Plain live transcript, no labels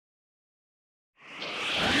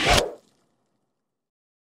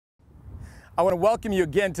I want to welcome you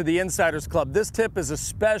again to the Insiders Club. This tip is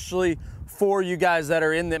especially for you guys that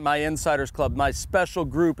are in my Insiders Club, my special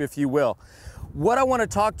group, if you will. What I want to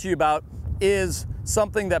talk to you about is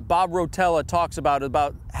something that Bob Rotella talks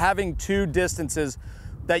about having two distances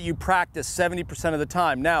that you practice 70% of the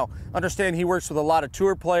time. Now, understand he works with a lot of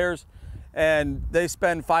tour players and they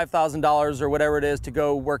spend $5,000 or whatever it is to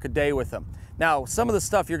go work a day with them. Now, some of the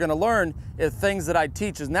stuff you're going to learn is things that I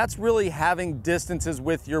teach, and that's really having distances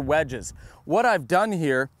with your wedges. What I've done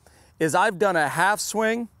here is I've done a half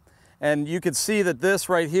swing, and you can see that this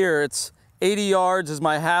right here, it's 80 yards is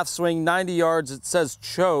my half swing, 90 yards it says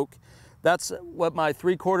choke. That's what my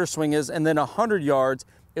 3/4 swing is, and then 100 yards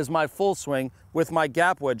is my full swing with my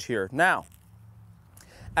gap wedge here. Now,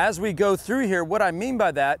 as we go through here, what I mean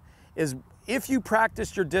by that is if you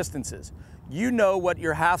practice your distances, you know what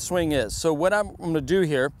your half swing is. So what I'm going to do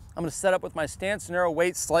here, I'm going to set up with my stance and arrow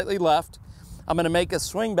weight slightly left. I'm going to make a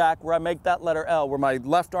swing back where I make that letter L, where my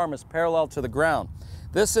left arm is parallel to the ground.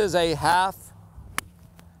 This is a half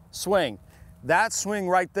swing. That swing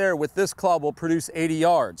right there with this club will produce 80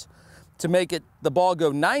 yards. To make the ball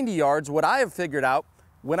go 90 yards, what I have figured out,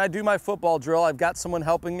 when I do my football drill, I've got someone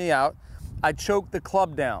helping me out, I choke the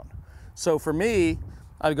club down. So for me,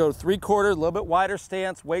 I go 3/4, a little bit wider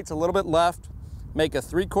stance, weights a little bit left, make a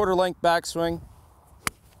 3/4 length backswing.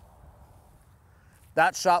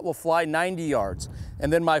 That shot will fly 90 yards.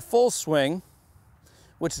 And then my full swing,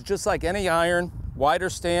 which is just like any iron,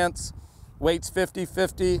 wider stance, weights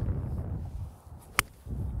 50-50.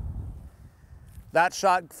 That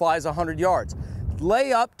shot flies 100 yards.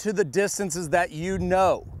 Lay up to the distances that you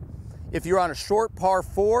know. If you're on a short par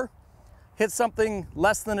 4, hit something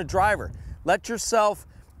less than a driver. Let yourself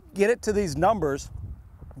get it to these numbers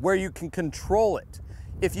where you can control it.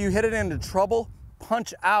 If you hit it into trouble,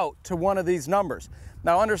 punch out to one of these numbers.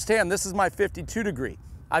 Now understand, this is my 52 degree.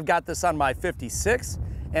 I've got this on my 56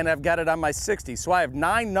 and I've got it on my 60. So I have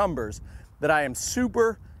 9 numbers that I am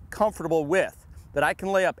super comfortable with, that I can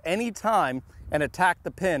lay up any time and attack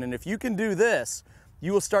the pin. And if you can do this,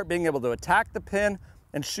 you will start being able to attack the pin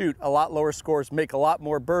and shoot a lot lower scores, make a lot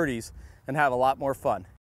more birdies, and have a lot more fun.